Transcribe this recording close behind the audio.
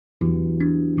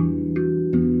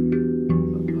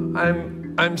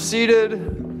I'm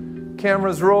seated,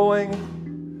 camera's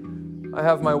rolling, I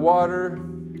have my water.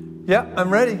 Yeah, I'm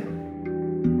ready.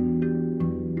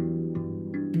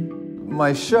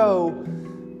 My show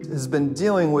has been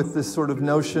dealing with this sort of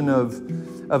notion of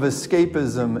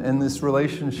escapism and this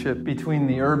relationship between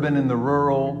the urban and the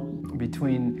rural,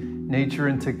 between nature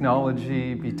and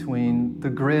technology, between the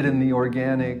grid and the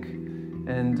organic,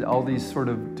 and all these sort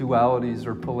of dualities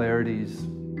or polarities.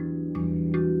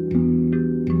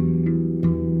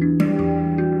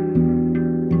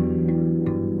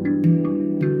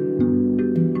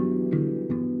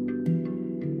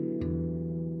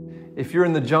 If you're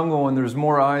in the jungle and there's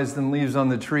more eyes than leaves on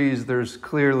the trees, there's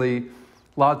clearly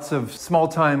lots of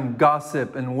small-time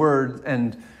gossip and words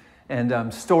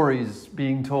and stories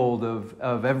being told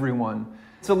of everyone.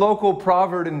 It's a local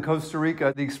proverb in Costa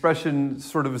Rica. The expression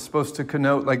sort of is supposed to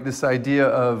connote like this idea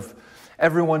of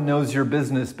everyone knows your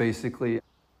business, basically.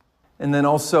 And then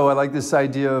also I like this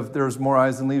idea of there's more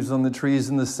eyes than leaves on the trees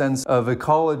in the sense of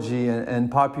ecology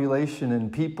and population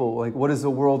and people. Like, what is a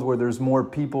world where there's more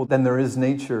people than there is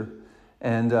nature?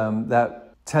 And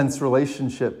that tense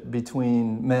relationship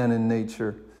between man and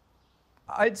nature.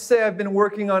 I'd say I've been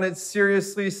working on it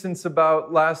seriously since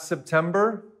about last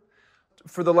September.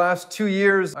 For the last 2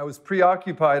 years, I was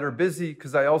preoccupied or busy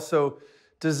because I also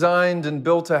designed and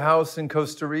built a house in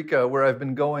Costa Rica where I've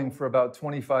been going for about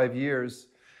 25 years.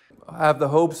 I have the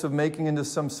hopes of making into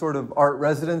some sort of art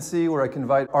residency where I can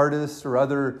invite artists or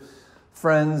other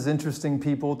friends, interesting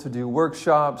people to do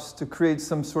workshops, to create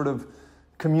some sort of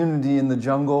community in the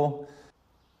jungle.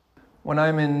 When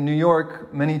I'm in New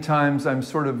York, many times I'm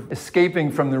sort of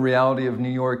escaping from the reality of New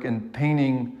York and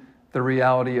painting the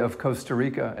reality of Costa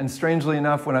Rica. And strangely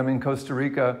enough, when I'm in Costa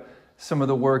Rica, some of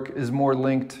the work is more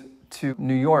linked to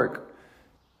New York.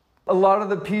 A lot of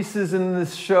the pieces in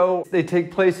this show, they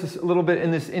take place a little bit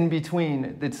in this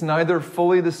in-between. It's neither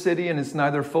fully the city and it's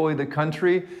neither fully the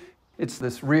country. It's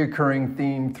this reoccurring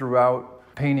theme throughout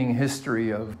painting history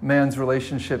of man's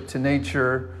relationship to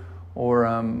nature,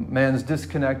 or man's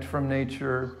disconnect from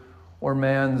nature, or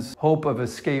man's hope of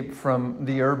escape from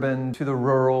the urban to the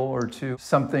rural, or to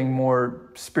something more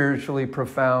spiritually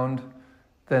profound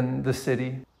than the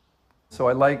city. So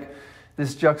I like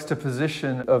this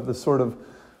juxtaposition of the sort of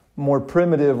more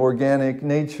primitive, organic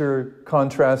nature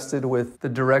contrasted with the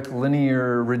direct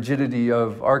linear rigidity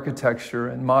of architecture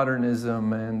and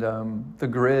modernism and the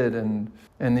grid and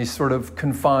these sort of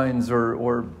confines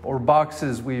or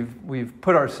boxes we've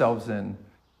put ourselves in.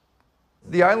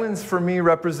 The islands for me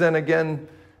represent, again,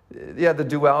 the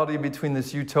duality between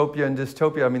this utopia and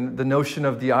dystopia. I mean, the notion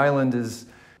of the island is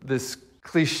this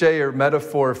cliche or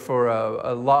metaphor for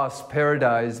a lost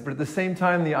paradise, but at the same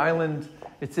time, the island,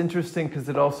 it's interesting because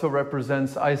it also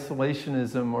represents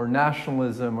isolationism or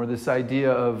nationalism, or this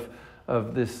idea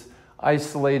of this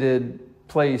isolated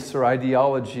place or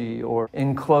ideology or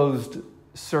enclosed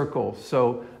circle.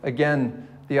 So again,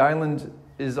 the island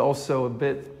is also a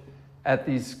bit at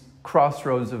these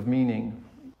crossroads of meaning.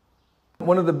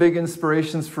 One of the big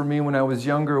inspirations for me when I was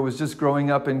younger was just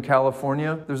growing up in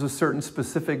California. There's a certain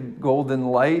specific golden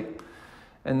light,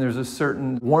 and there's a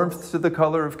certain warmth to the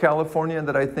color of California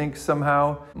that I think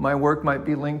somehow my work might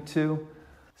be linked to.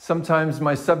 Sometimes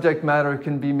my subject matter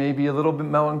can be maybe a little bit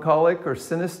melancholic or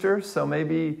sinister, so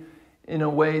maybe in a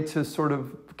way to sort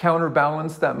of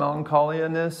counterbalance that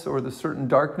melancholianess or the certain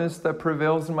darkness that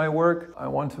prevails in my work, I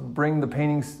want to bring the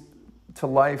paintings to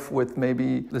life with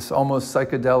maybe this almost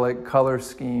psychedelic color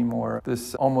scheme or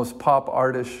this almost pop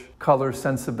artish color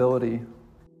sensibility.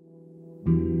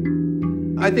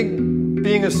 I think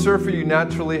being a surfer, you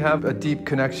naturally have a deep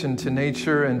connection to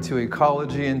nature and to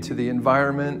ecology and to the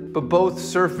environment, but both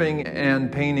surfing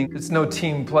and painting, it's no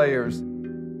team players.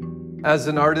 As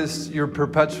an artist, you're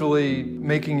perpetually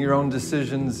making your own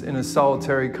decisions in a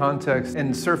solitary context,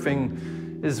 and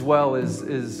surfing as well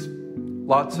is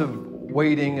lots of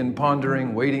waiting and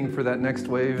pondering, waiting for that next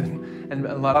wave, and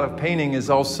a lot of painting is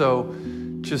also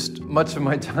just, much of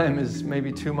my time is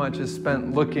maybe too much is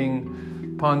spent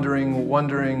looking, pondering,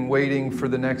 wondering, waiting for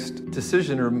the next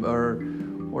decision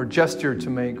or gesture to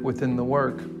make within the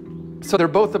work. So they're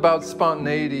both about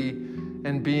spontaneity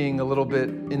and being a little bit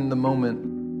in the moment.